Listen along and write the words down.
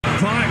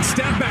Climb,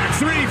 step back,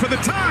 three for the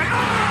tie.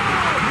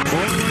 Oh!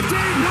 Over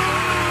deep.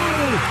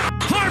 No!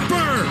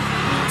 Harper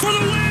for the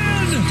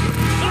win!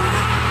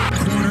 Ah!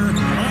 Corner,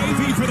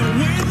 Ivy for the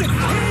win. He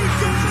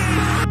got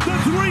it! The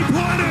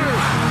three-pointer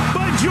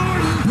by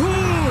Jordan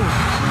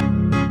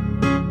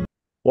Poole.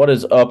 What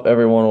is up,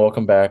 everyone?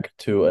 Welcome back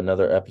to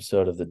another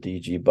episode of the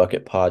DG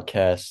Bucket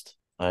Podcast.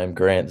 I'm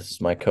Grant. This is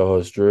my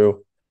co-host,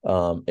 Drew.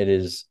 It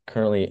is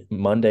currently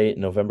Monday,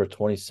 November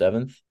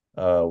 27th.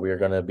 We are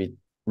going to be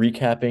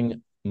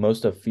recapping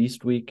most of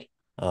Feast Week.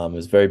 It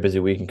was a very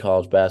busy week in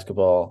college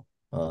basketball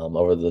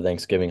over the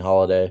Thanksgiving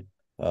holiday.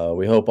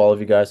 We hope all of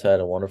you guys had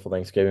a wonderful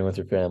Thanksgiving with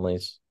your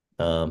families.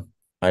 I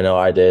know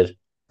I did.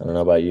 I don't know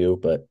about you,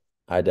 but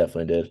I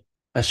definitely did.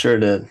 I sure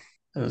did.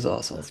 It was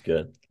awesome. That's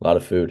good. A lot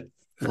of food.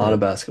 A lot of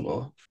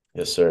basketball.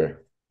 Yes,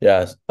 sir.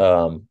 Yeah.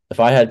 If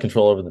I had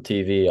control over the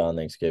TV on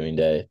Thanksgiving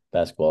Day,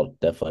 basketball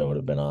definitely would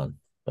have been on.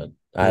 But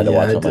I had to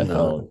watch on my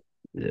phone.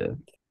 Yeah.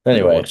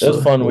 Anyway, it was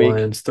a fun week.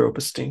 Lions throw up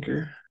a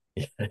stinker.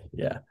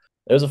 Yeah.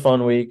 It was a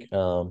fun week.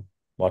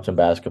 Watching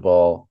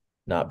basketball,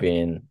 not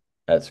being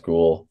at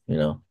school,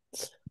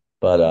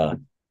 But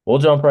we'll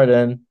jump right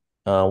in.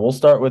 We'll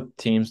start with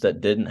teams that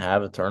didn't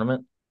have a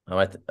tournament.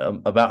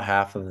 About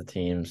half of the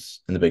teams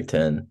in the Big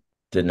Ten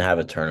didn't have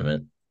a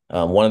tournament.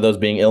 One of those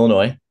being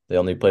Illinois. They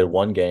only played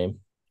one game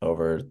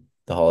over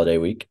the holiday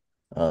week.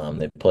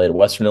 They played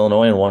Western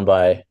Illinois and won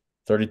by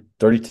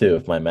 32,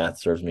 if my math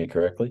serves me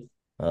correctly.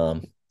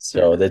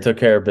 So they took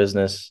care of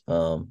business.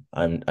 I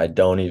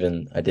didn't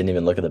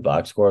even look at the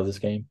box score of this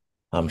game.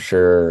 I'm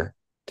sure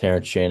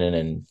Terrence Shannon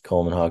and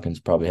Coleman Hawkins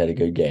probably had a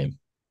good game.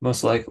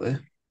 Most likely,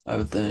 I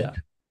would think.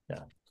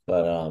 Yeah.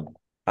 But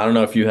I don't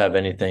know if you have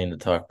anything to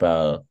talk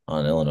about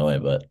on Illinois,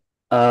 but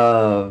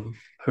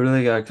who do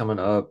they got coming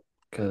up?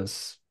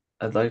 Because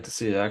I'd like to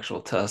see an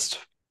actual test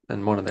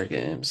in one of their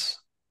games.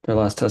 Their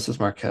last test was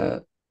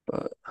Marquette,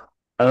 but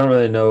I don't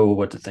really know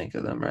what to think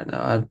of them right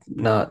now. I'm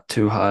not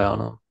too high on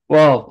them.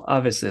 Well,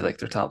 obviously, like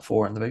they're top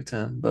 4 in the Big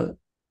Ten, but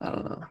I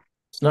don't know.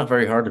 It's not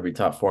very hard to be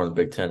top 4 in the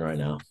Big Ten right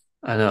now.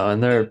 I know,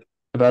 and they're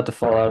about to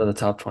fall out of the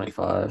top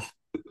 25.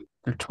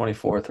 They're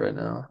 24th right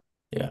now.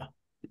 Yeah.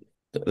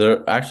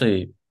 They're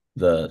actually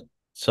the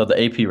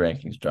AP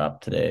rankings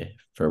dropped today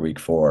for week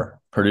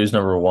 4. Purdue's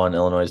number 1,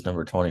 Illinois is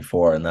number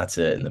 24, and that's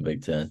it in the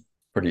Big Ten.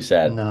 Pretty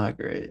sad. Not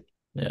great.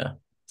 Yeah.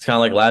 It's kind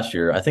of like last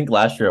year. I think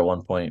last year at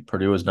one point,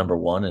 Purdue was number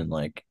 1 and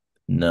like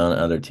none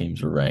other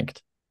teams were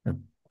ranked.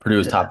 Purdue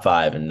was top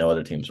 5 and no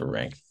other teams were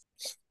ranked.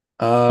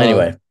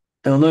 Anyway.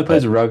 Illinois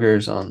plays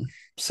Rutgers on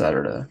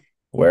Saturday.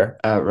 Where?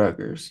 At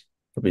Rutgers.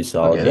 It'll be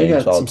solid games. They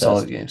got some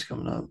solid games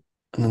coming up.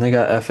 And then they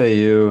got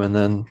FAU and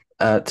then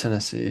at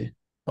Tennessee.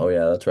 Oh,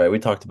 yeah, that's right. We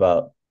talked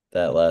about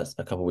that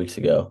a couple weeks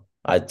ago.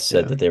 I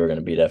said that they were going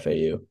to beat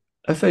FAU.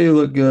 FAU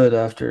looked good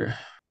after.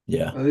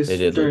 Yeah, at least they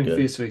did during look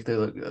good. Feast Week, they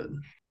look good.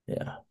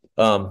 Yeah.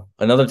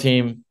 Another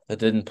team that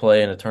didn't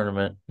play in a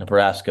tournament,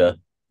 Nebraska.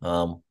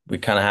 We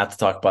kind of have to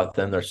talk about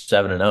them. They're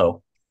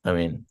 7-0. I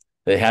mean,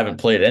 they haven't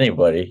played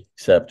anybody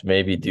except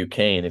maybe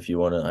Duquesne. If you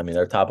want to, I mean,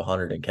 they're top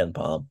 100 in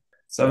KenPom.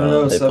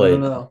 7-0,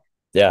 7-0.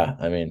 Yeah,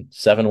 I mean,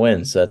 7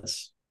 wins.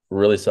 That's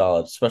really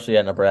solid, especially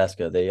at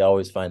Nebraska. They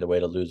always find a way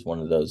to lose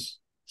one of those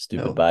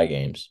stupid bye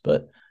games.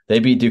 But they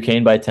beat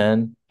Duquesne by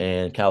 10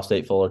 and Cal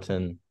State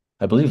Fullerton,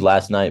 I believe,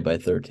 last night by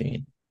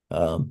 13.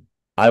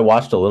 I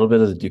watched a little bit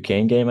of the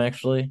Duquesne game,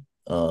 actually,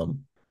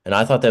 and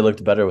I thought they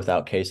looked better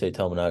without Keisei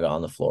Tominaga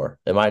on the floor.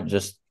 It might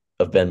just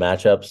have been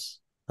matchups,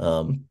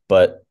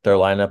 but their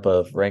lineup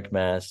of Rank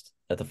Mast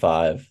at the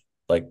 5,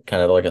 like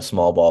kind of like a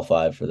small ball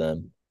 5 for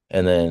them,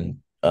 and then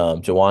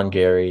Jawan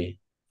Gary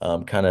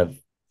kind of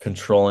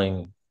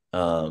controlling,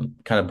 kind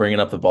of bringing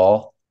up the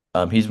ball.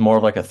 He's more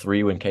of like a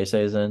 3 when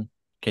Keisei is in.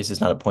 Keisei's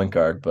not a point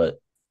guard,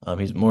 but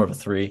he's more of a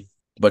 3.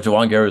 But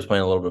Jawan Gary was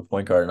playing a little bit of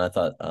point guard, and I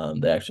thought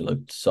they actually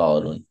looked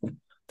solid when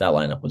that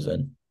lineup was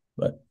in.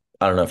 But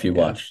I don't know if you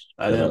watched.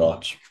 I didn't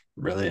watch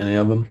really any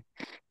of them.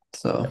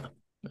 So,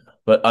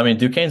 But I mean,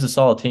 Duquesne's a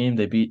solid team.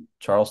 They beat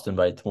Charleston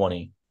by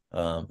 20,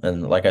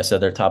 and like I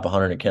said, they're top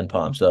 100 in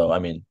KenPom. So I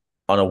mean,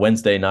 on a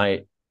Wednesday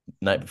night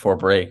before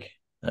break,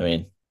 I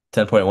mean,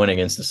 10-point win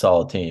against a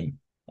solid team.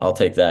 I'll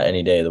take that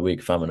any day of the week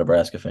if I'm a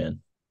Nebraska fan.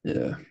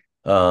 Yeah.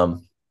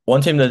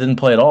 One team that didn't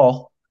play at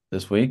all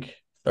this week,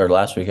 or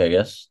last week, I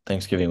guess,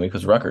 Thanksgiving week,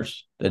 was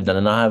Rutgers. They did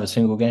not have a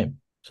single game.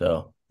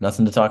 So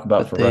nothing to talk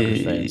about for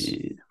Rutgers fans.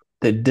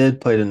 They did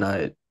play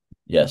tonight.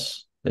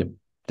 Yes.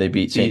 They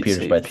beat St.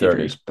 Peter's by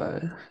 30.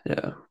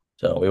 Yeah.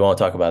 So we won't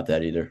talk about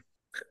that either.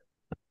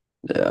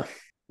 Yeah.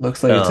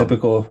 Looks like a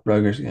typical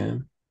Rutgers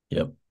game.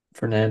 Yep.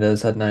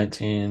 Fernandez had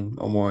 19,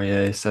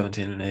 Omorie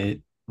 17 and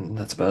 8. And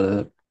that's about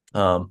it.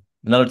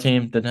 Another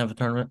team didn't have a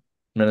tournament.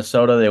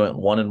 Minnesota, they went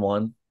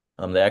 1-1.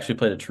 They actually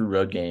played a true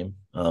road game.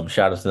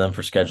 Shout out to them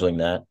for scheduling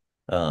that.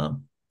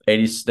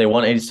 They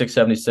won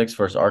 86-76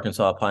 versus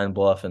Arkansas Pine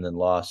Bluff and then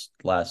lost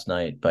last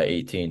night by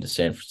 18 to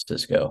San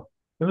Francisco.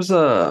 It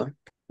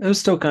was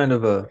still kind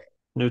of a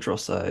neutral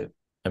site.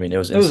 I mean, it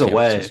was San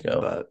away,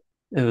 Francisco, but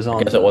it was on.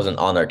 I guess it wasn't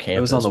on their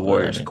campus. It was on the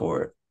Warriors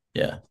court.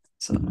 Yeah.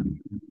 So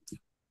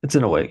it's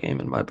an away game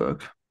in my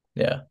book.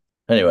 Yeah.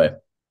 Anyway,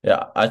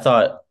 yeah, I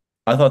thought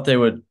they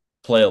would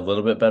play a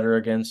little bit better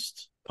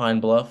against Pine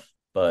Bluff,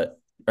 but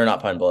or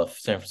not Pine Bluff,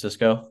 San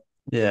Francisco.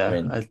 I Yeah,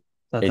 mean, I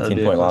thought that would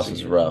be a 18-point loss closer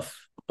is game.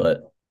 rough,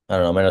 but I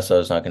don't know.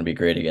 Minnesota's not going to be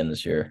great again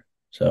this year,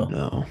 so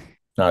No,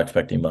 not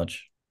expecting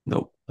much.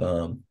 nope.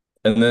 Um,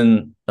 and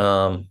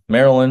then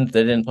Maryland,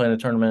 they didn't play in the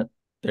tournament.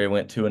 They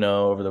went 2-0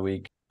 over the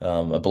week.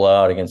 A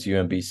blowout against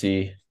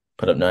UMBC,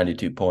 put up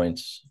 92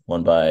 points,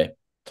 won by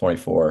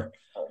 24,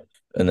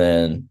 and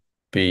then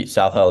beat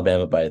South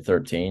Alabama by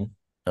 13.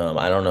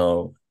 I don't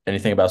know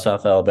anything about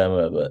South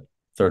Alabama, but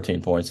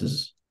 13 points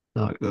is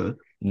Not good.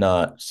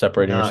 not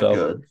separating Not yourself.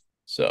 good.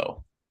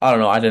 So I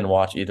don't know. I didn't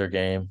watch either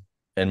game,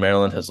 and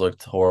Maryland has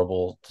looked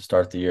horrible to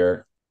start the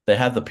year. They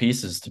have the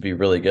pieces to be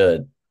really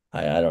good.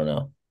 I don't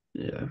know.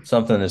 Yeah.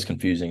 Something is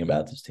confusing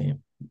about this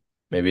team.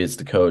 Maybe it's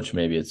the coach.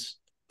 Maybe it's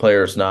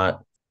players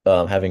not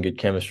having good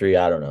chemistry.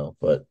 I don't know,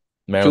 but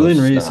Maryland's Julian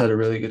just Reese not. had a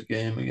really good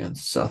game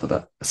against South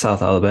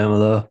Alabama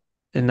though.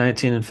 In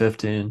 19 and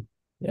 15,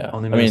 Yeah,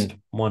 only I missed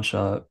mean, one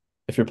shot.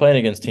 if you're playing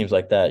against teams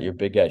like that, your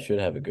big guy should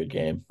have a good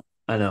game.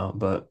 I know,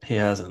 but he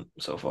hasn't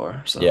so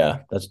far. So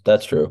Yeah,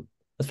 that's true.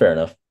 That's fair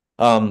enough.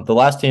 The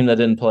last team that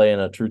didn't play in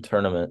a true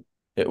tournament,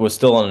 it was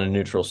still on a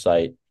neutral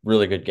site.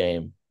 Really good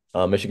game.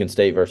 Michigan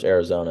State versus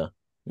Arizona.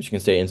 Michigan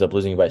State ends up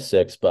losing by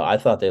 6, but I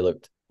thought they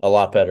looked a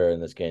lot better in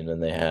this game than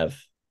they have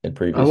in I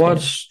previous games.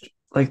 watched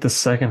like the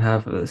second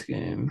half of this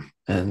game,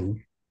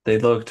 and they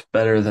looked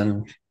better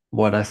than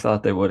what I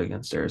thought they would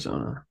against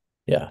Arizona.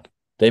 Yeah.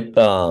 They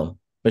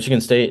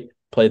Michigan State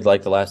played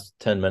like the last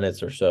 10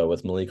 minutes or so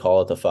with Malik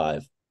Hall at the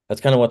 5.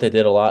 That's kind of what they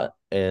did a lot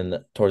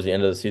in towards the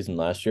end of the season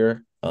last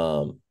year.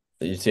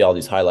 You see all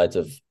these highlights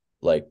of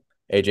like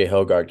AJ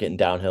Hogard getting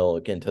downhill,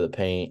 getting to the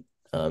paint,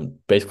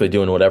 basically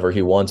doing whatever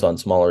he wants on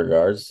smaller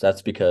guards.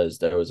 That's because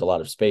there was a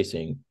lot of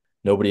spacing,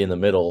 nobody in the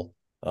middle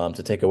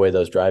to take away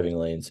those driving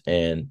lanes.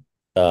 And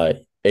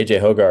AJ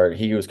Hogard,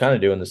 he was kind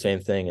of doing the same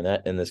thing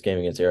in this game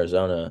against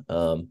Arizona.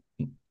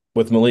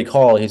 With Malik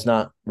Hall, he's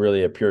not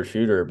really a pure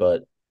shooter,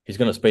 but he's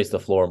going to space the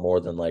floor more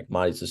than like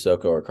Mady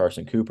Sissoko or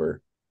Carson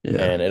Cooper. Yeah.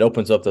 And it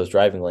opens up those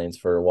driving lanes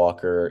for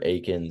Walker,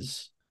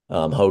 Akins,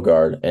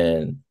 Hogard.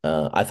 And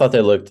I thought they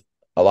looked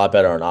a lot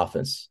better on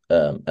offense,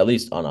 at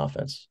least on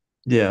offense.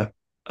 Yeah.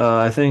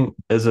 I think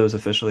Izzo's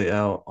officially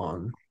out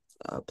on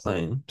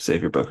playing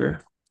Xavier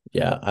Booker.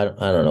 Yeah, I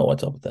don't know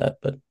what's up with that,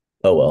 but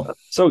oh well.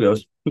 So it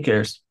goes. Who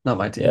cares? Not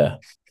my team. Yeah,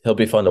 he'll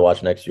be fun to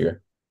watch next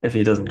year. If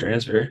he doesn't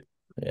transfer.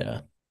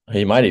 Yeah,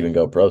 he might even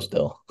go pro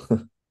still.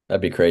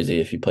 That'd be crazy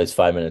if he plays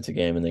 5 minutes a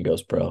game and then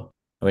goes pro.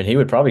 I mean, he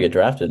would probably get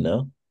drafted,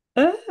 no?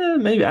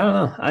 Maybe. I don't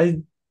know. I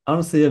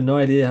honestly have no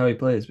idea how he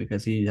plays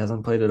because he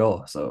hasn't played at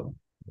all. So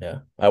Yeah,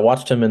 I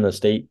watched him in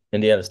the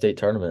Indiana State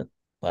tournament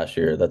last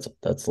year. That's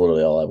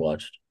literally all I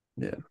watched.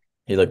 yeah.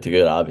 He looked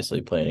good,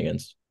 obviously playing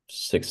against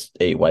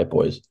 6'8" white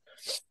boys.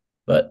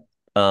 But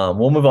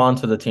we'll move on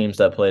to the teams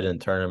that played in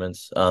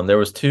tournaments. There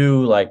was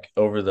two like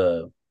over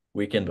the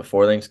weekend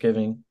before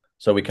Thanksgiving,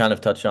 so we kind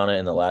of touched on it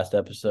in the last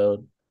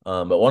episode.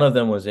 But one of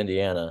them was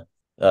Indiana.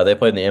 They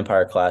played in the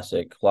Empire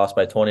Classic, lost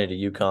by 20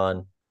 to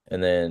UConn,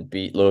 and then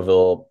beat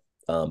Louisville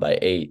by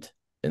 8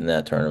 in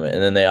that tournament.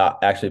 And then they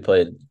actually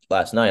played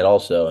last night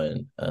also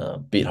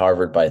and beat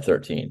Harvard by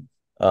 13.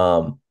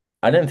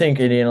 I didn't think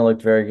Indiana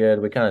looked very good.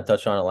 We kind of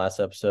touched on it last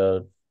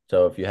episode.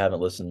 So if you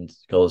haven't listened,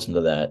 go listen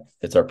to that.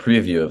 It's our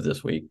preview of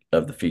this week,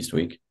 of the Feast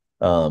Week.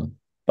 But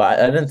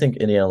I didn't think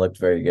Indiana looked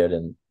very good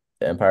in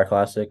the Empire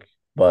Classic.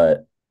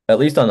 But at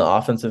least on the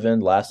offensive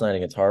end, last night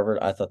against Harvard,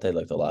 I thought they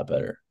looked a lot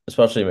better,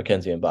 especially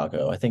Mackenzie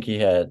Mbako. I think he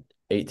had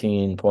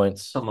 18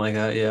 points. Something like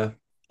that. Yeah.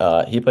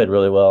 He played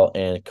really well,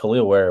 and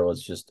Khalil Ware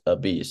was just a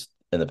beast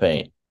in the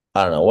paint.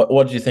 I don't know.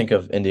 What did you think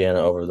of Indiana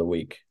over the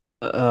week?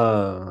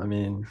 I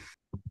mean,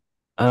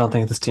 I don't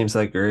think this team's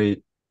that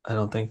great. I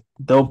don't think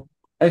they'll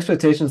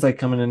expectations like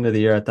coming into the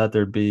year. I thought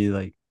there'd be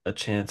like a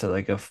chance at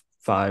like a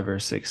 5 or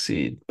 6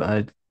 seed,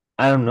 but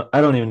I don't know.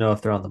 I don't even know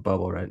if they're on the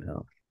bubble right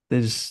now.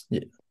 They just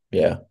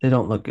Yeah. they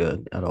don't look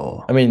good at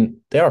all. I mean,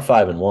 they are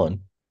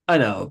 5-1. I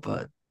know,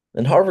 but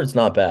And Harvard's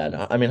not bad.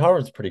 I mean,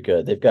 Harvard's pretty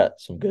good. They've got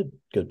some good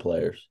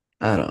players.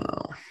 I don't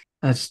know.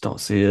 I just don't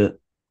see it.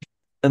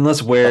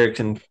 Unless Ware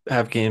can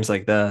have games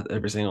like that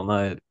every single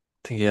night.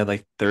 I think he had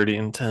like 30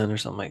 and 10 or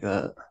something like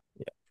that.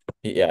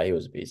 Yeah, he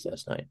was a beast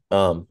last night.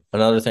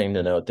 Another thing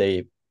to note,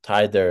 they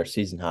tied their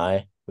season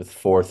high with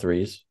 4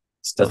 threes.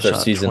 Still That's their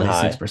shot season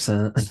high.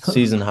 26%.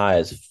 Season high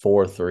is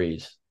 4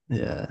 threes.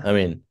 Yeah. I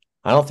mean,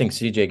 I don't think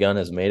CJ Gunn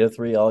has made a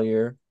 3 all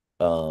year.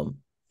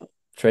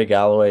 Trey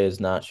Galloway is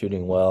not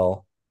shooting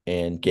well,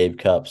 and Gabe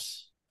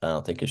Cupps, I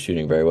don't think is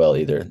shooting very well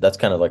either. That's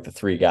kind of like the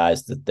 3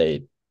 guys that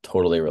they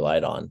totally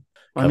relied on.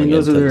 I mean, coming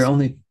those are into their this.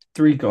 only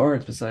 3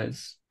 guards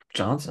besides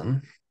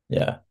Johnson.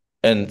 Yeah.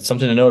 And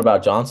something to note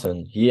about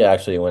Johnson, he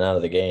actually went out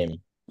of the game.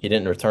 He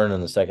didn't return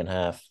in the second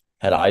half,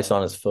 had ice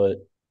on his foot.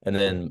 And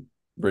then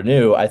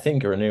I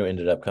think Renew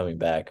ended up coming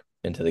back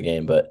into the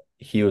game, but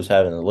he was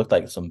having, it looked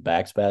like some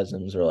back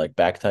spasms or like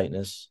back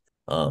tightness.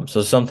 So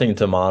something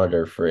to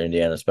monitor for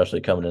Indiana, especially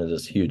coming into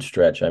this huge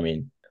stretch. I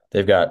mean,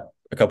 they've got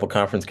a couple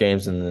conference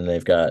games and then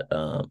they've got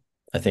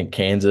I think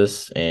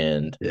Kansas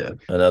and Yeah.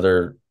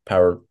 another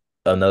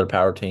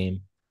power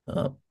team.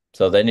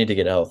 So they need to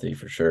get healthy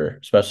for sure,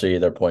 especially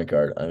their point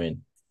guard. I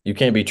mean, you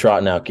can't be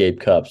trotting out Gabe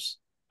Cups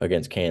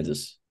against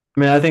Kansas. I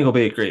mean, I think he'll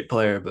be a great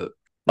player, but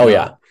Oh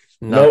yeah,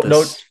 no,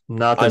 no,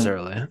 not this I'm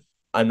early.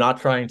 I'm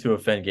not trying to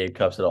offend Gabe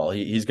Cups at all.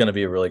 He's going to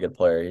be a really good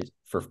player. He's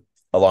for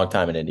a long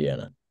time in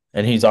Indiana,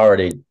 and he's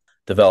already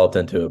developed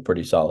into a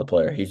pretty solid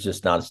player. He's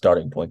just not a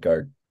starting point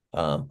guard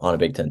on a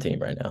Big Ten team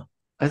right now.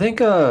 I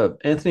think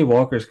Anthony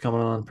Walker's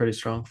coming on pretty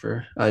strong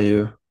for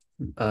IU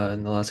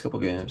in the last couple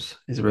games.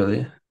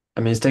 I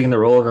mean, he's taking the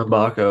role of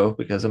Mbako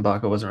because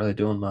Mbako wasn't really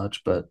doing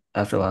much, but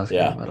after last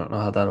Yeah, game, I don't know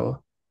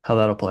how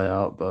that'll play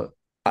out, but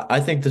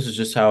I think this is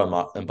just how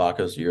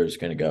Mbako's year is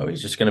going to go.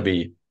 He's just going to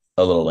be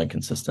a little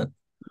inconsistent.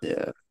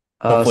 yeah.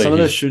 Hopefully,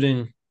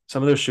 he's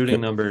Some of their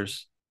shooting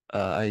numbers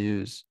I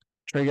use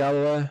Trey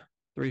Galloway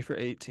 3 for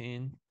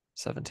 18,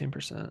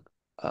 17%.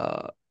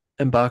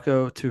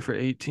 Mbako 2 for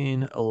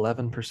 18,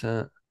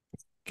 11%.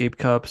 Gabe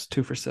Cups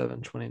 2 for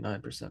 7,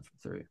 29% from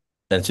three.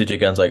 and CJ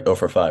Gunn's like 0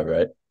 for 5,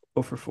 right?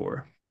 0 for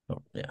 4.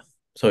 Oh, yeah.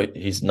 So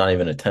he's not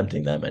even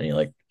attempting that many.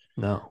 Like,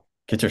 No.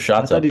 get your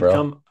shots up,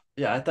 bro.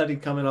 I thought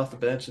he'd come in off the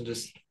bench and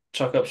just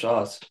chuck up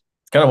shots.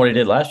 It's kind of what he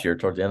did last year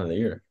towards the end of the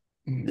year.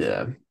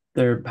 Yeah.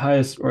 Their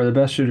highest or their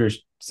best shooter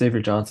is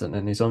Xavier Johnson,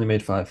 and he's only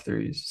made 5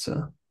 threes.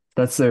 So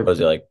that's their Was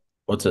he like?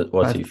 What's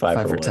he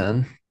 5 for what?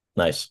 10.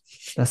 Nice.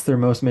 That's their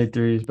most made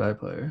threes by a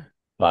player.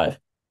 5.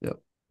 Yep.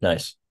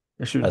 Nice.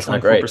 They're shooting That's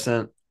not great.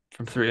 24%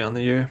 from three on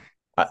the year.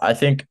 I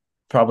think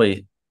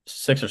probably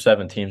 6 or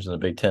 7 teams in the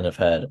Big Ten have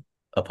had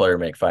a player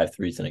make 5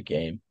 threes in a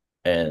game,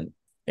 and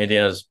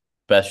Indiana's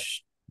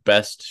best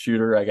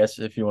shooter, I guess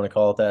if you want to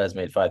call it that, has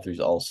made 5 threes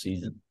all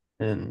season.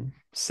 In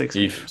 6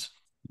 Eef. games.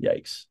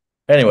 Yikes.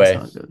 Anyway,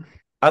 That's not good.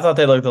 I thought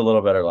they looked a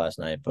little better last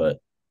night, but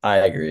I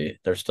agree.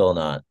 They're still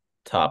not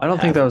top. I don't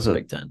think half that of was the a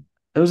Big Ten.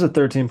 It was a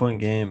 13-point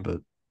game,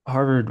 but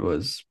Harvard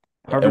was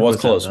It was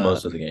in close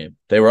most of the game.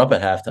 They were up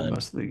at halftime.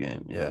 most of the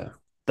game. Yeah.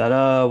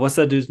 What's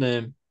that dude's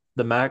name?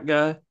 The Mac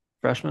guy,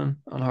 freshman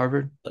on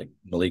Harvard. Like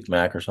Malik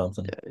Mack or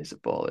something. Yeah, he's a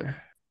baller.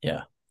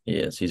 Yeah, he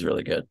is. He's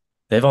really good.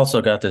 They've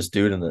also got this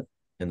dude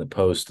in the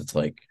post that's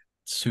like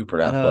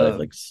super athletic,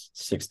 like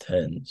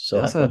 6'10". So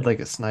He also athletic. had like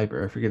a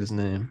sniper. I forget his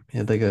name. He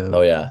had like a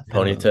Oh yeah,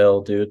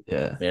 ponytail dude.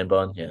 Yeah. Man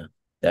bun. Yeah,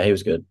 yeah, he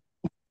was good.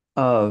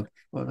 What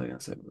was I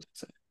gonna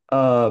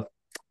say?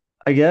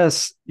 I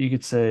guess you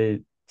could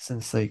say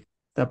since like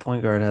that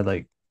point guard had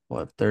like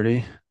what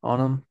 30 on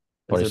him,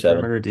 is their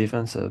 27. perimeter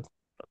defense a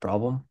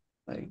problem?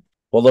 Like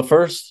Well, the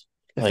first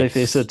if like they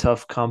face a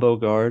tough combo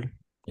guard,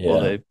 yeah,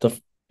 well, they the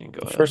can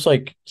go ahead. first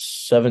like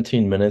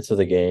 17 minutes of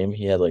the game,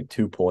 he had like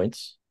 2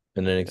 points,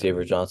 and then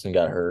Xavier Johnson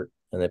got hurt,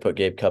 and they put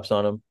Gabe Cups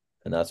on him,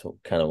 and that's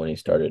kind of when he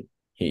started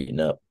heating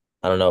up.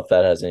 I don't know if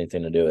that has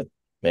anything to do with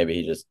maybe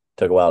he just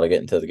took a while to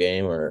get into the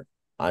game, or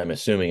I'm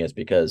assuming it's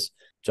because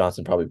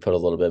Johnson probably put a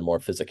little bit more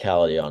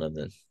physicality on him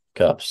than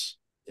Cups.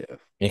 Yeah.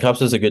 And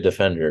Cups is a good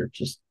defender,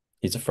 just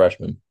he's a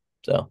freshman.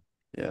 So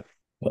Yeah.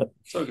 But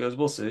So it goes.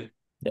 We'll see.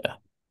 yeah.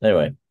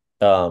 Anyway,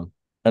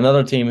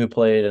 another team who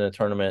played in a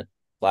tournament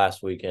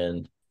last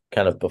weekend,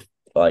 kind of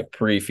like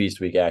pre-feast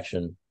week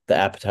action, the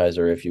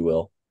appetizer, if you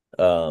will,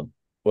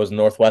 was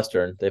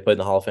Northwestern. They played in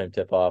the Hall of Fame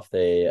tip-off.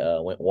 They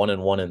went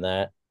 1-1 in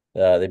that.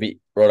 They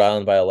beat Rhode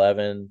Island by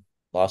 11,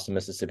 lost to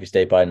Mississippi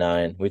State by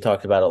 9. We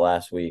talked about it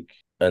last week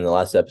in the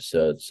last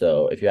episode.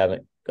 So if you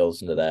haven't, go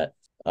listen to that.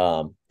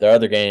 Their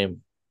other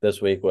game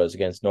this week was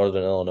against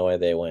Northern Illinois.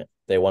 They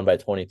won by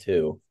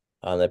 22.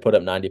 They put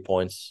up 90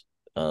 points.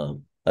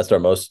 That's their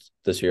most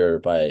this year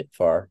by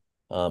far.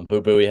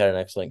 Boo Buie had an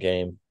excellent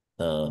game.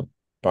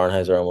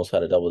 Barnhizer almost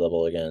had a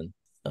double-double again.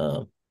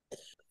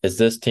 Is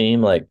this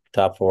team like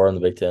top 4 in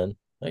the Big Ten?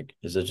 Like,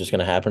 is it just going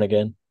to happen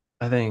again?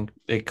 I think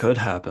it could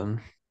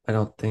happen. I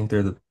don't think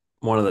they're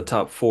one of the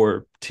top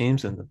 4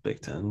 teams in the Big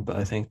Ten, but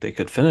I think they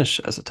could finish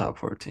as a top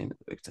 4 team in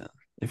the Big Ten,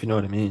 if you know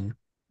what I mean.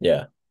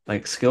 Yeah.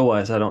 Like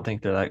skill-wise, I don't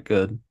think they're that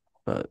good,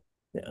 but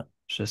yeah,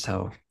 it's just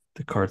how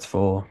the card's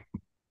full.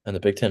 And the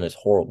Big Ten is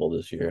horrible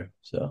this year.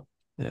 So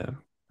yeah,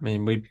 I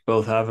mean, we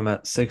both have them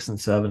at 6 and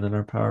 7 in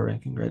our power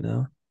ranking right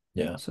now.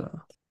 Yeah. So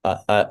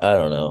I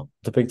don't know.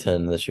 The Big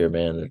Ten this year,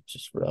 man, they're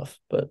just rough.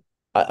 But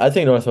I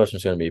think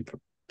Northwestern's going to be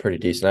pretty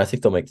decent. I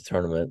think they'll make the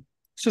tournament.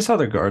 It's just how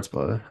their guards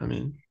play. I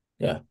mean,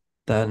 yeah,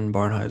 that and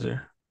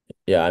Barnhizer.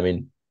 Yeah, I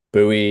mean,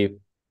 Buie,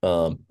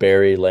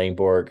 Barry,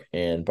 Langborg,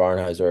 and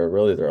Barnhizer are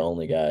really their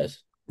only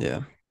guys.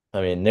 Yeah.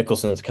 I mean,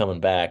 Nicholson's coming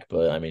back,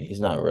 but I mean, he's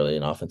not really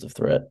an offensive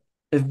threat.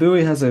 If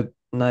Buie has a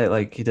night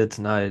like he did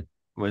tonight,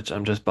 which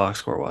I'm just box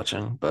score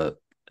watching, but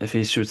if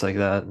he shoots like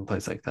that and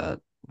plays like that,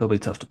 they'll be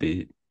tough to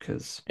beat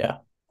because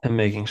him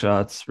making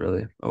shots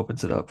really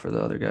opens it up for the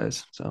other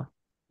guys. So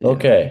yeah.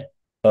 Okay.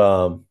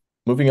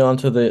 Moving on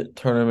to the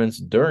tournaments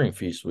during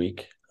Feast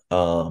Week.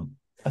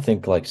 I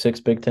think like 6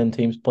 Big Ten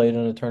teams played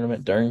in a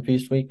tournament during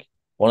Feast Week.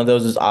 One of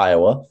those is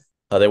Iowa.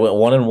 They went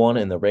 1-1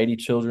 in the Rady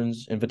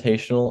Children's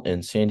Invitational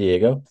in San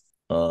Diego.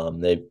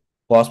 They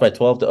lost by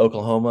 12 to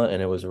Oklahoma,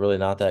 and it was really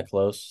not that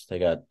close. They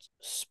got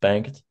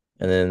spanked,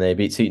 and then they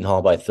beat Seton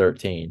Hall by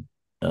 13.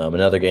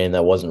 Another game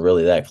that wasn't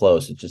really that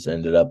close. It just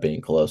ended up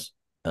being close,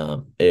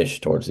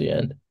 ish towards the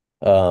end.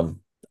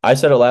 I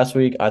said it last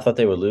week. I thought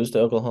they would lose to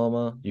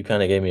Oklahoma. You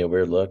kind of gave me a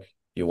weird look.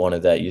 You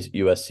wanted that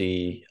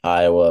USC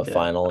Iowa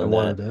final, I and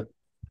wanted that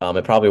it.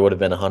 it probably would have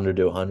been 100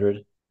 to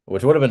 100,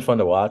 which would have been fun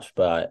to watch.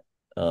 But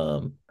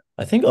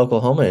I think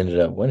Oklahoma ended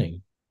up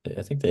winning.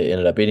 I think they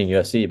ended up beating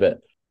USC. But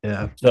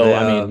Yeah. so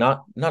I mean,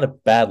 not a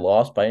bad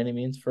loss by any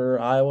means for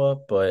Iowa,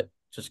 but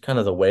just kind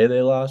of the way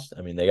they lost.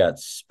 I mean, they got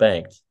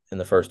spanked in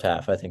the first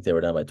half. I think they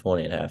were down by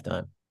 20 at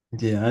halftime.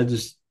 Yeah,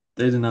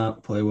 they did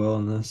not play well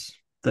in this.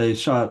 They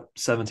shot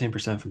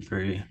 17% from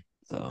three.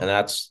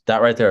 And So,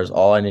 that right there is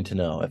all I need to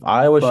know. If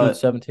Iowa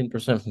shoots but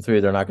 17% from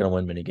three, they're not going to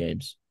win many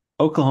games.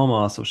 Oklahoma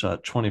also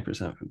shot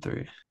 20% from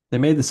three. They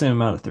made the same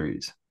amount of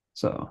threes.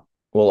 So,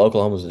 Well,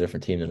 Oklahoma's a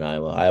different team than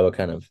Iowa. Iowa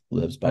kind of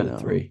lives by I the know.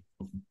 three.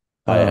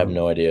 I have Um,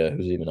 no idea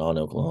who's even on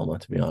Oklahoma,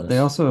 to be they honest.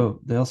 also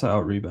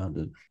out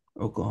rebounded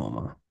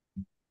Oklahoma,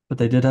 but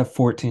they did have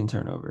 14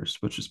 turnovers,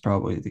 which is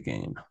probably the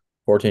game.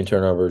 14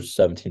 turnovers,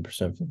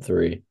 17% from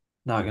three.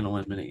 Not going to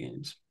win many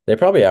games. They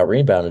probably out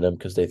rebounded them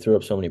because they threw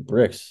up so many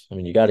bricks. I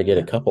mean, you got to get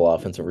a Yeah. couple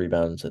offensive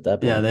rebounds at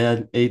that Yeah, point. they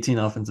had 18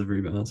 offensive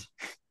rebounds.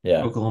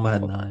 Yeah. Oklahoma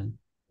had 9.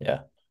 Yeah.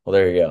 Well,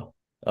 there you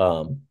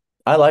go.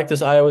 I like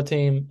this Iowa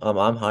team.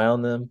 I'm high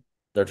on them.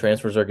 Their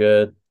transfers are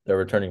good. Their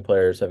returning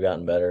players have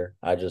gotten better.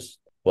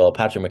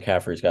 Patrick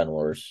McCaffrey's gotten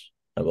worse.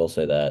 I will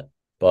say that.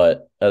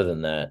 But other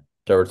than that,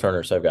 their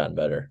returners have gotten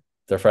better.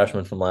 Their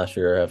freshmen from last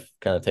year have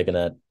kind of taken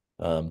that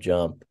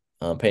jump.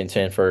 Peyton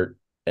Sanford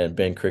and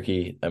Ben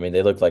Krikke, I mean,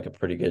 they look like a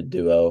pretty good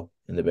duo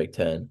in the Big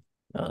Ten.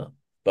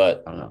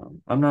 But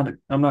I'm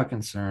not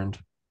concerned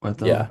with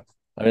them. yeah,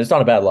 I mean, it's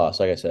not a bad loss,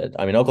 like I said.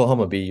 I mean,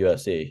 Oklahoma beat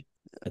USC,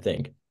 I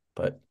think,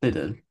 but They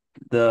did.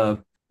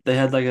 They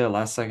had like a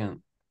last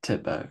second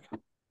tip back.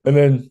 and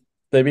then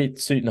they beat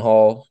Seton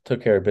Hall,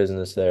 took care of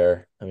business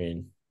there. I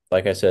mean,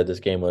 like I said, this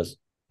game was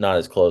not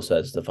as close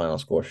as the final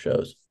score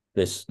shows.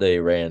 They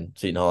ran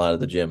Seton Hall out of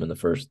the gym in the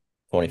first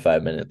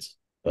 25 minutes.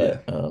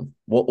 But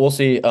we'll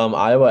see.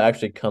 Iowa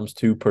actually comes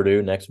to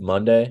Purdue next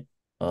Monday.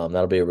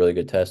 That'll be a really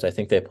good test. I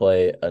think they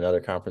play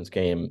another conference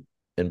game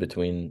in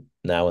between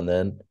now and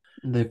then.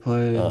 They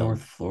play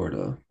North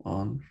Florida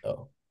on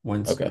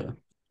Wednesday. Okay.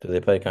 Do they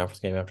play a conference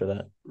game after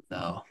that?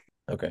 No.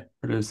 Okay.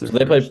 Purdue's their So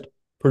they play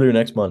Purdue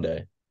next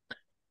Monday.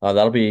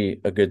 That'll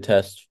be a good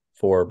test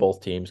for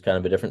both teams, kind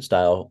of a different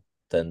style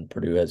than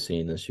Purdue has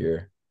seen this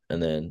year.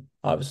 And then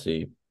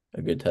obviously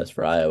a good test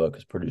for Iowa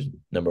because Purdue's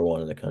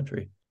 #1 in the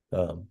country.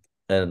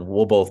 And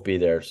we'll both be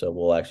there, so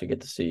we'll actually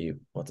get to see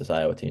what this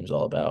Iowa team's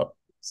all about.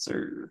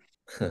 Sir.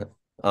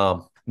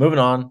 Moving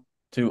on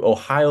to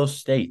Ohio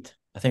State.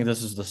 I think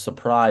this is the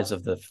surprise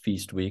of the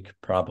feast week,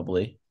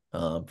 probably,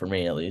 for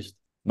me at least.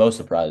 Most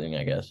surprising,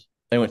 I guess.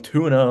 They went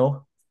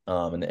 2-0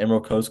 in the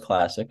Emerald Coast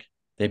Classic.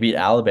 They beat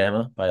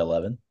Alabama by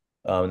 11.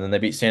 And then they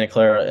beat Santa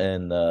Clara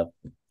in the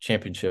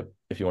championship,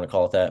 if you want to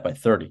call it that, by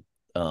 30.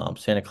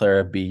 Santa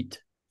Clara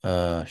beat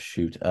I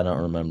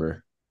don't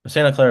remember.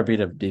 Santa Clara beat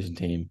a decent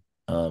team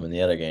in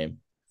the other game.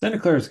 Santa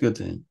Clara's a good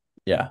team.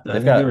 Yeah. I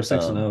think they were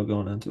 6-0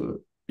 going into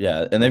it.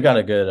 Yeah, and they've got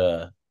a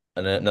good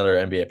another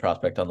NBA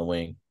prospect on the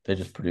wing. They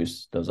just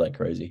produce those like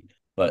crazy.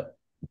 But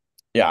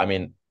yeah, I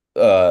mean,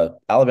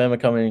 Alabama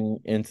coming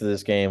into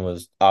this game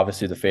was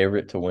obviously the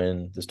favorite to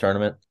win this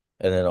tournament,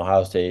 and then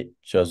Ohio State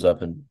shows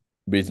up and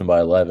beats them by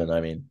 11. I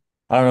mean,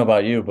 I don't know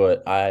about you,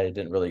 but I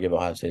didn't really give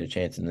Ohio State a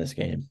chance in this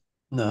game.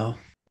 No.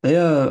 They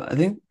I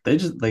think they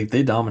just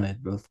they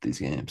dominated both these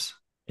games.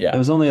 Yeah. It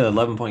was only an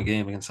 11-point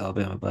game against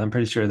Alabama, but I'm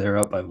pretty sure they were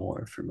up by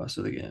more for most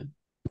of the game.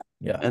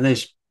 Yeah. And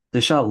they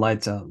shot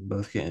lights out in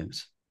both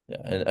games. Yeah,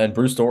 and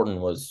Bruce Thornton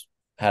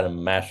had a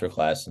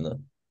masterclass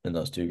in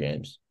those two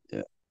games.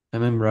 Yeah.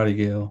 Him and Roddy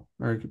Gale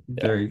are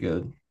very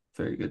good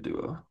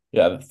duo.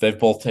 Yeah, they've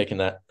both taken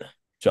that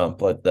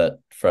jump, like that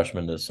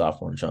freshman to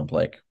sophomore jump.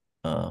 Like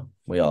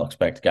we all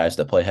expect guys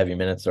that play heavy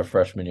minutes their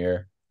freshman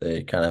year,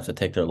 they kind of have to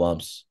take their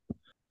lumps,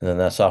 and then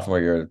that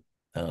sophomore year,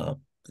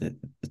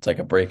 it's like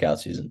a breakout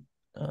season.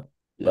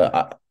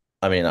 But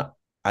I mean,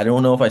 I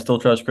don't know if I still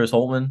trust Chris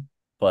Holtmann,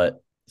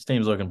 but this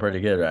team's looking pretty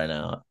good right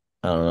now.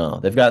 I don't know.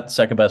 They've got the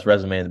second best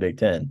resume in the Big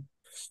Ten.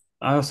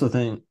 I also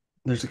think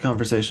there's a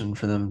conversation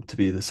for them to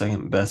be the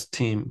second best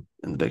team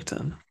in the Big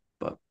Ten.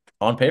 But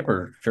on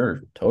paper,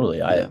 sure, totally.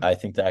 Yeah. I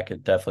think that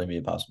could definitely be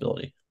a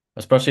possibility,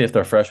 especially if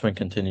their freshmen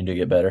continue to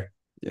get better.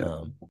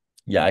 Yeah.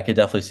 I could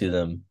definitely see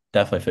them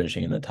definitely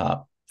finishing in the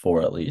top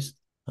 4 at least.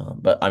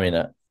 But I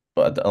mean,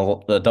 but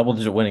the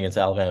double-digit win against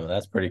Alabama,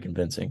 that's pretty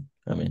convincing.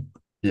 I mean,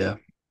 yeah,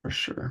 for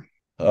sure.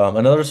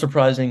 Another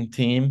surprising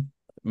team,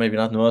 maybe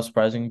not the most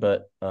surprising,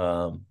 but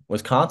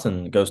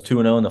Wisconsin goes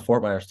 2-0 in the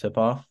Fort Myers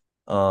tip-off.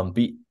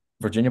 Beat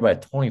Virginia by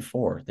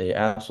 24. They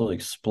absolutely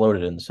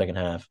exploded in the second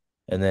half,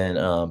 and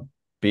then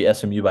beat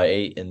SMU by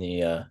 8 in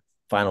the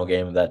final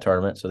game of that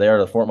tournament. So they are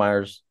the Fort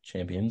Myers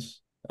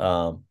champions.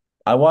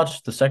 I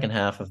watched the second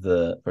half of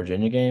the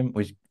Virginia game.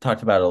 We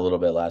talked about it a little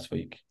bit last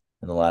week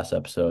in the last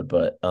episode,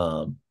 but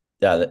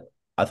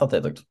I thought they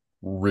looked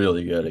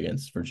really good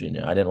against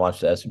Virginia. I didn't watch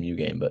the SMU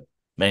game, but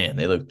man,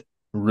 they looked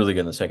really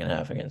good in the second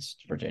half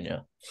against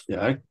Virginia.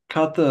 Yeah, I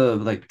caught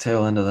the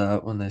tail end of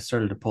that when they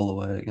started to pull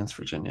away against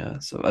Virginia.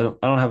 So I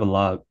don't have a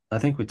lot. I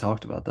think we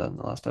talked about that in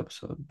the last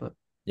episode, but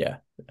Yeah.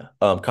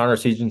 Yeah. Connor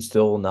Seaton's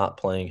still not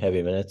playing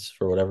heavy minutes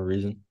for whatever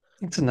reason. I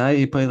think tonight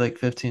he played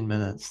 15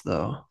 minutes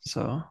though.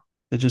 So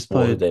they just What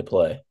would played they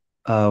play?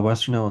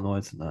 Western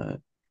Illinois tonight.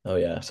 Oh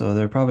yeah. So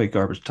they're probably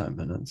garbage time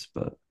minutes,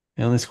 but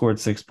he only scored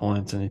 6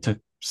 points and he took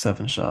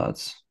 7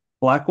 shots.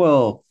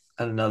 Blackwell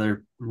had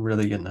another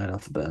really good night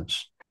off the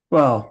bench.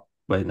 Well,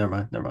 wait,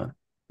 never mind.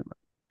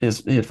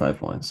 He had 5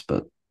 points,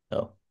 but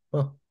Oh.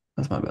 Well,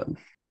 that's my bad.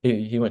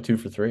 he went 2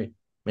 for 3.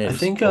 Man, I just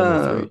think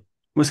only three.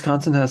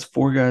 Wisconsin has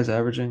 4 guys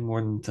averaging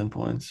more than 10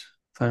 points,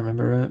 if I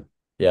remember right.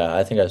 Yeah,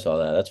 I think I saw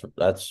that.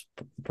 That's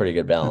pretty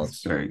good That's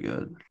balance. very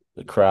good.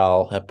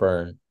 Crowell,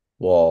 Hepburn,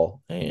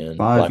 Wall, and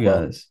Five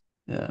Blackwell. guys.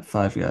 Yeah,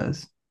 5 guys.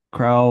 Who's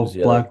Crowell,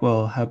 the other?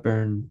 Blackwell,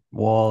 Hepburn,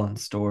 Wall, and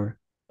Store.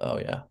 Oh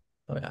yeah.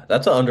 Oh yeah.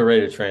 That's an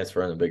underrated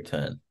transfer in the Big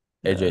Ten.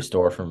 AJ Yeah.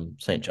 Store from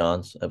St.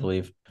 John's, I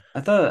believe. I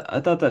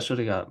thought that should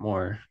have got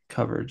more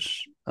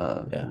coverage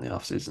Yeah. in the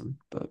offseason,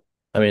 but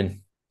I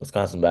mean,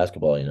 Wisconsin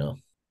basketball, yeah.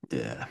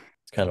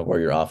 it's kind of where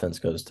your offense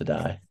goes to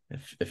die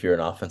if you're an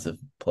offensive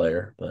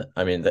player. But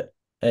I mean,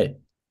 hey,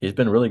 he's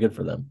been really good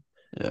for them.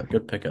 Yeah.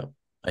 Good pickup.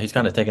 He's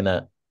kind of taken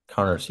that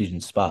Connor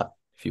Seaton spot,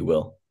 if you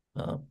will.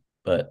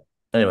 But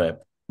anyway,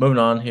 moving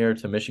on here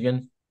to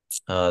Michigan.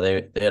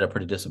 They had a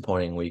pretty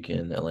disappointing week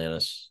in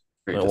Atlantis.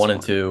 Very Went 1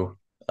 and disappointing.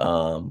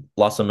 2.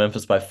 Lost to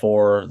Memphis by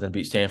 4, then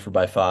beat Stanford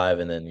by 5,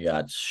 and then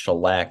got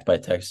shellacked by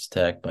Texas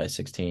Tech by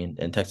 16.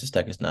 And Texas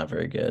Tech is not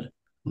very good.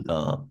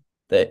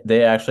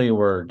 They actually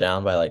were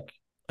down by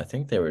I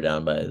think they were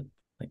down by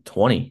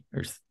 20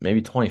 or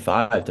maybe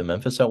 25 to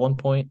Memphis at one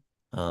point.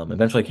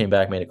 Eventually came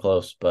back, made it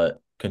close,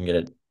 but couldn't get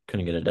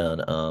it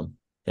done.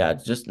 Yeah,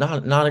 just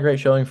not a great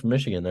showing from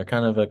Michigan. They're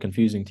kind of a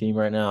confusing team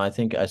right now. I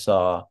think I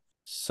saw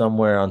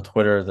somewhere on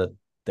Twitter that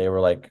they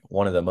were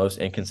one of the most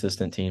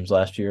inconsistent teams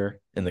last year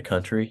in the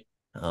country.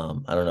 I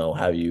don't know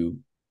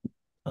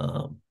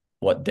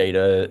what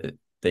data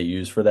they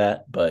use for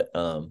that, but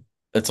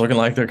it's looking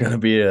like they're going to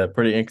be a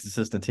pretty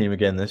inconsistent team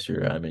again this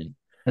year. I mean,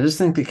 I just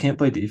think they can't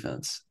play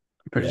defense.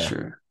 I'm pretty yeah,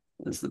 sure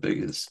that's the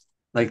biggest.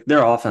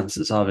 Their offense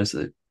is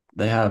obviously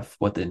they have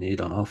what they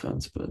need on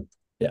offense, but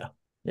yeah,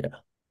 yeah.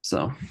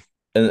 so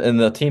And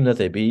the team that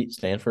they beat,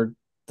 Stanford,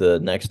 the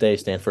next day,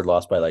 Stanford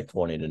lost by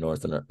 20 to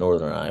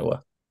Northern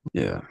Iowa.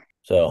 yeah,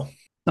 So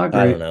not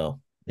I don't great. know.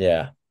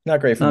 Yeah, not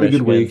great for Not a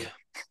good Michigan. week.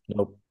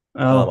 Nope.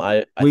 Well,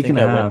 I week think and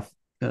a I went. half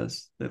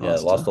because they Yeah,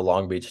 lost lost to to.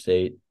 Long Beach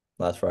State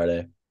last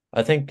Friday.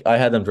 I think I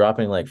had them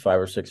dropping 5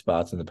 or 6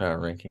 spots in the power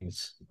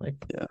rankings.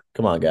 Yeah,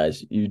 Come on,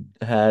 guys. You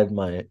had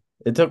my.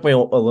 It took me a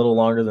little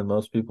longer than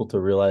most people to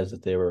realize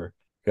that they were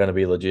going to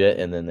be legit,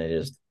 and then they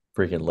just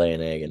freaking lay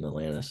an egg in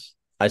Atlantis.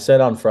 I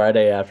said on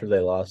Friday after they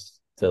lost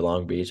to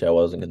Long Beach, I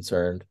wasn't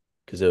concerned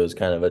because it was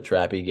kind of a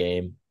trappy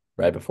game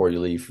right before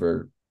you leave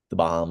for the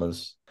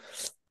Bahamas,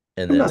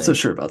 and I'm then not so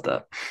sure about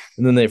that.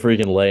 they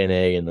freaking lay an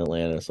egg in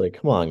Atlantis.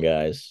 Come on,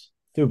 guys,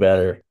 do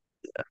better.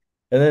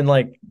 And then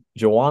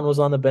Jawan was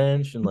on the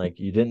bench, and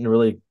you didn't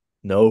really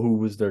know who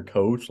was their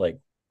coach.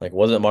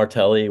 Was it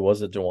Martelli?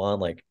 Was it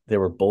Jawan? They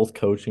were both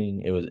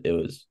coaching. It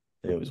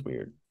was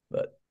weird.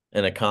 But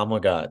and Akama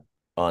got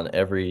on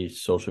every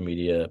social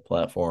media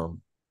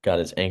platform, got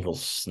his ankle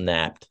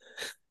snapped.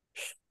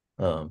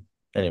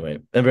 Anyway,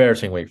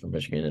 embarrassing week for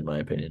Michigan in my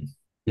opinion.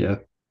 Yeah,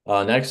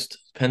 Next,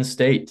 Penn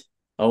State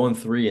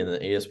 0-3 in the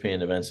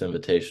ESPN Events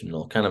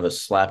Invitational. Kind of a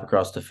slap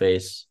across the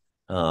face.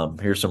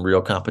 Here's some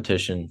real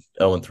competition.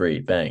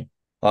 0-3, bang.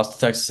 Lost to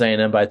Texas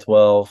A&M by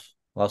 12,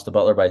 lost to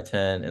Butler by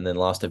 10, and then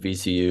lost to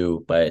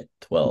VCU by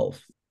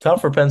 12.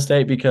 Tough for Penn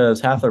State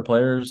because half their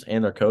players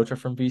and their coach are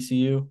from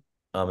VCU,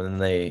 and then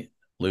they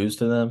lose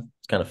to them.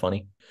 It's kind of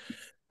funny.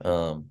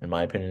 In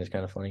my opinion, it's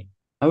kind of funny.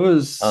 I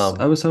was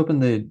hoping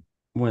they'd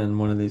win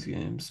one of these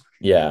games. I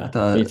Yeah, me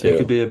thought it could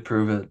too. be a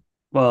prove it.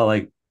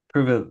 Well,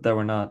 prove it that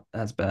we're not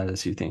as bad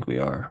as you think we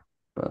are.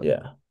 But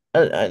Yeah.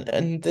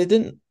 And they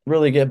didn't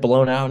really get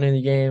blown out in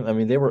any game. I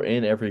mean, they were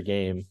in every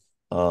game.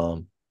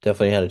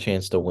 Definitely had a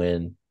chance to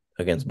win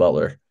against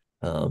Butler.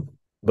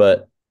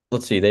 But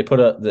let's see, they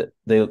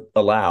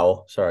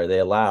allow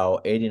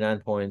 89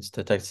 points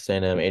to Texas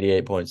A&M,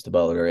 88 points to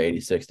Butler,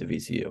 86 to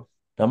VCU.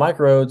 Now, Mike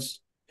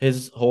Rhodes,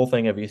 his whole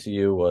thing at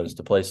VCU was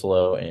to play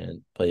slow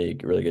and play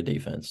really good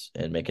defense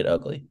and make it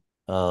ugly.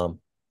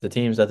 The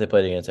teams that they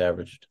played against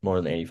averaged more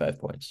than 85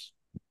 points.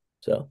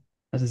 So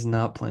that is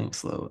not playing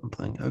slow and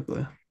playing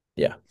ugly.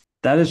 yeah.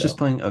 That is So just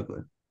playing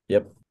ugly.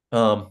 yep.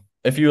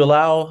 If you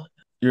allow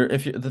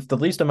the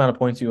least amount of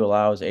points you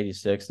allow is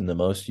 86 and the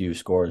most you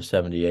score is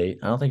 78,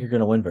 I don't think you're going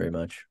to win very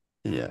much.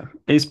 Yeah.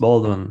 Ace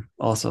Baldwin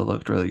also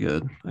looked really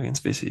good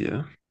against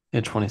VCU. He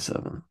had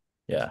 27.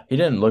 Yeah, he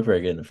didn't look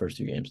very good in the first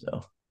 2 games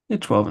though. He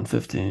had 12 and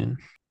 15.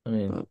 I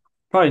mean, But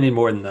probably need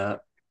more than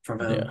that from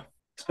him. yeah.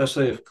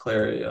 Especially if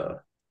Clary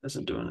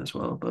isn't doing as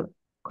well, but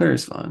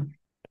Clary's fine.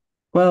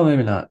 Well,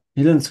 maybe not.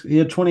 He didn't. He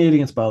had 28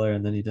 against Butler,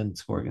 and then he didn't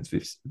score against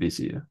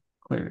VCU.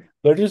 Clary.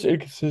 They're just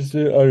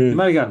inconsistent. He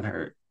might have gotten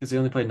hurt because he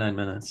only played 9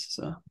 minutes.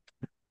 So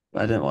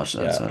I didn't watch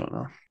that, Yeah. so I don't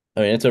know.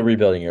 I mean, it's a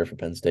rebuilding year for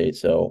Penn State,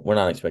 so we're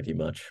not expecting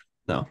much.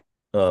 No.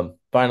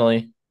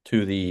 Finally,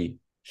 to the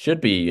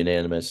should be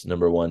unanimous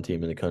number one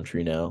team in the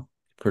country now,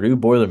 Purdue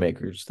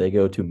Boilermakers. They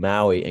go to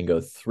Maui and go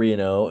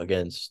 3-0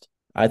 against.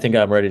 I think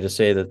I'm ready to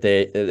say that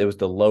it was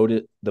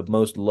the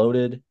most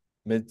loaded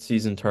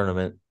midseason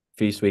tournament,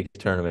 Feast Week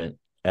tournament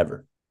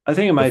ever. I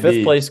think it might The fifth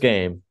be place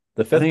game.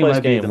 The I fifth think it place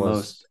might be game the was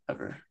most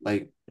ever.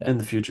 Like in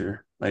the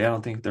future. Like I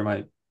don't think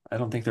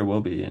there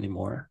will be any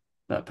more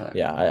that pack.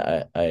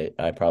 Yeah,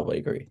 I probably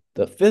agree.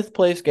 The fifth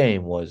place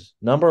game was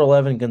number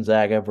 11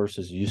 Gonzaga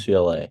versus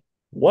UCLA.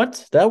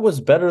 What? That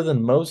was better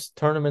than most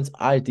tournaments'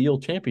 ideal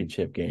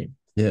championship game.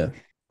 Yeah.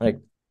 Like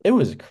it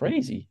was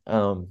crazy.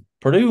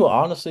 Purdue,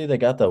 honestly, they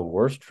got the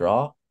worst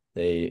draw.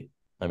 They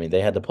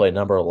had to play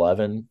number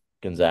 11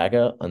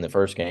 Gonzaga on the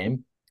first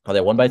game.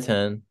 They won by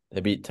 10.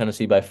 They beat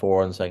Tennessee by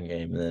 4 in the second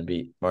game, and then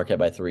beat Marquette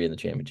by 3 in the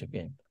championship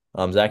game.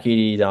 Zach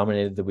Edey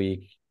dominated the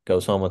week.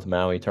 Goes home with the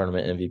Maui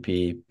tournament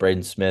MVP.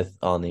 Braden Smith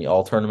on the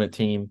all-tournament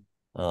team.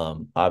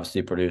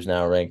 Obviously, Purdue's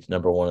now ranked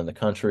number 1 in the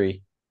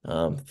country.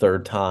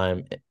 Third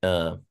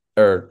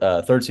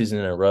season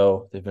in a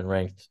row they've been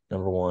ranked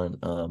number 1.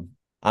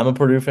 I'm a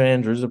Purdue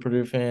fan. Drew's a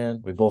Purdue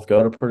fan. We both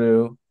go to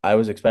Purdue. I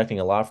was expecting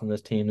a lot from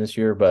this team this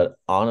year, but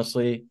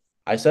honestly,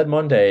 I said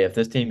Monday, if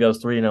this team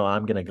goes 3-0,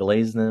 I'm going to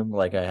glaze them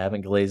like I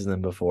haven't glazed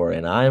them before,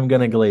 and I am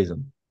going to glaze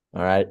them.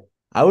 All right?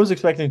 I was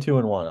expecting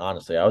 2-1,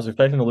 honestly. I was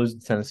expecting to lose to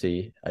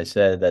Tennessee. I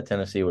said that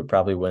Tennessee would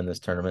probably win this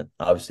tournament.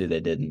 Obviously, they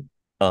didn't.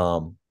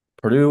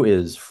 Purdue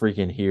is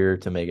freaking here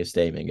to make a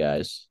statement,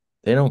 guys.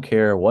 They don't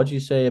care what you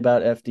say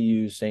about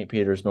FDU, St.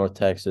 Peter's, North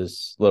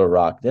Texas, Little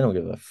Rock. They don't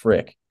give a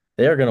frick.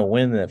 They are going to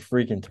win that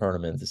freaking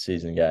tournament this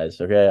season, guys.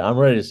 Okay? I'm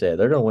ready to say it.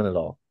 They're going to win it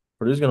all.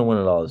 Purdue's going to win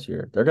it all this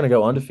year. They're going to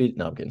go undefeated.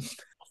 No, I'm kidding.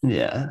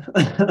 Yeah.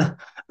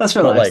 Let's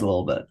relax a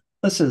little bit.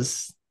 Let's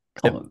just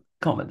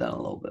calm it down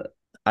a little bit.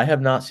 I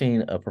have not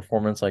seen a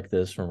performance like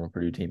this from a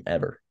Purdue team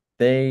ever.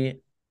 They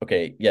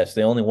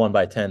only won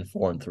by 10,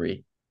 4, and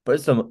 3.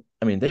 But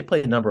they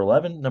played number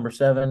 11, number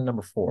 7,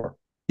 number 4.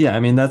 Yeah, I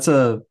mean that's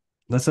a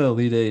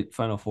Elite Eight,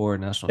 Final Four,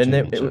 national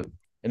championship.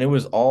 It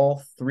was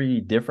all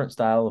 3 different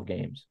style of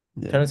games.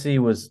 Yeah. Tennessee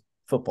was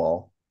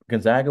football.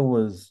 Gonzaga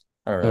was,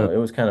 I don't know, it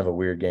was kind of a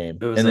weird game.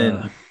 It was, and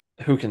then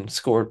who can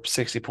score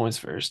 60 points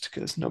first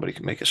because nobody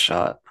can make a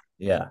shot.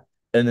 Yeah.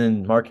 And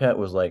then Marquette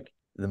was like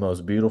the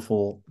most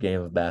beautiful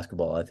game of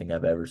basketball I think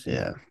I've ever seen.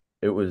 Yeah.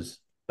 It was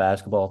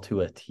basketball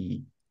to a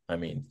T. I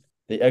mean,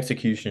 the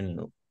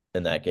execution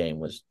in that game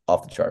was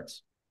off the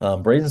charts.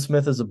 Braden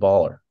Smith is a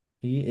baller.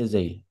 He is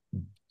a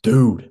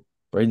dude.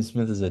 Braden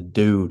Smith is a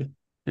dude.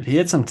 He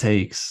had some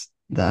takes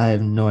that I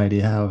have no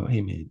idea how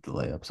he made the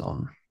layups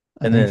on.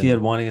 I think he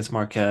had one against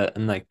Marquette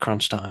in like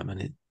crunch time, and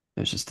it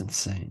was just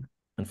insane.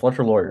 And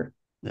Fletcher Loyer.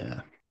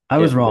 Yeah. I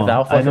was wrong.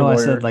 I know I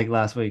said like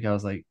last week, I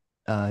was like,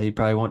 he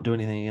probably won't do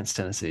anything against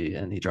Tennessee,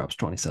 and he drops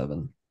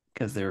 27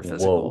 because they were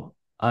physical. Whoa.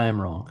 I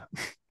am wrong.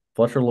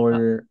 Fletcher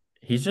Loyer,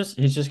 he's just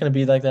going to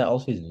be like that all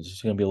season. He's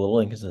just going to be a little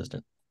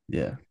inconsistent.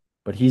 Yeah.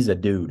 But he's a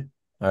dude.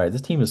 All right,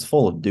 this team is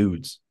full of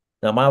dudes.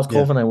 Now, Miles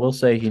Colvin, I will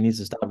say he needs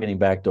to stop getting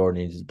backdoored and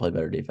he needs to play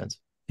better defense.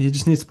 He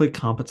just needs to play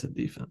competent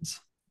defense.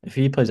 If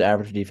he plays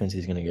average defense,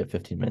 he's going to get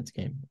 15 minutes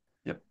a game.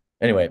 Yep.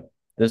 Anyway,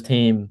 this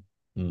team,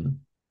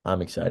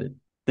 I'm excited.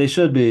 They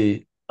should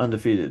be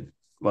undefeated.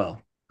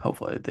 Well,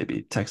 hopefully they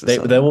beat Texas.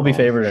 They will be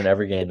favored in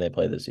every game they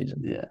play this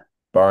season. Yeah.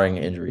 Barring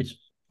injuries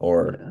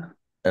or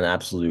an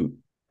absolute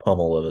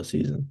pummel of a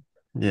season.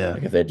 Yeah.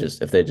 Like if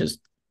they just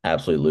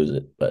absolutely lose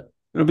it. But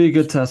it'll be a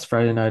good test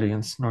Friday night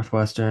against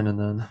Northwestern and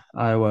then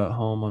Iowa at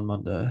home on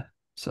Monday.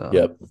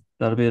 So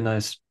that'll be a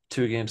nice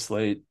 2-game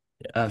slate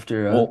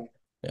after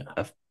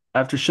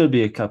should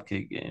be a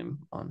cupcake game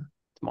on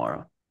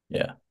tomorrow.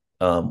 Yeah.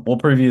 We'll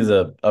preview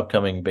the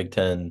upcoming Big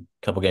Ten,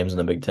 couple games in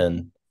the Big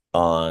Ten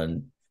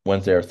on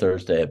Wednesday or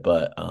Thursday,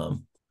 but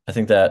I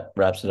think that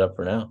wraps it up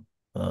for now.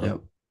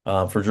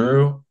 For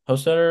Drew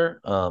Hostetter,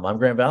 I'm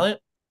Grant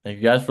Valiant. Thank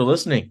you guys for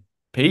listening.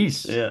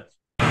 Peace. Yeah.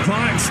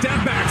 Prime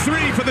step back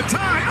 3 for the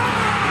tie.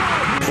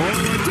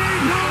 Oh,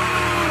 Dave, no!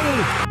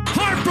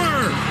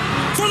 Harper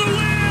for the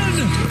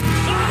win!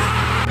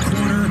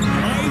 Corner,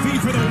 Ivy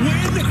for the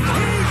win. He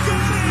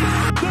got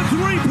it! The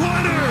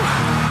 3-pointer!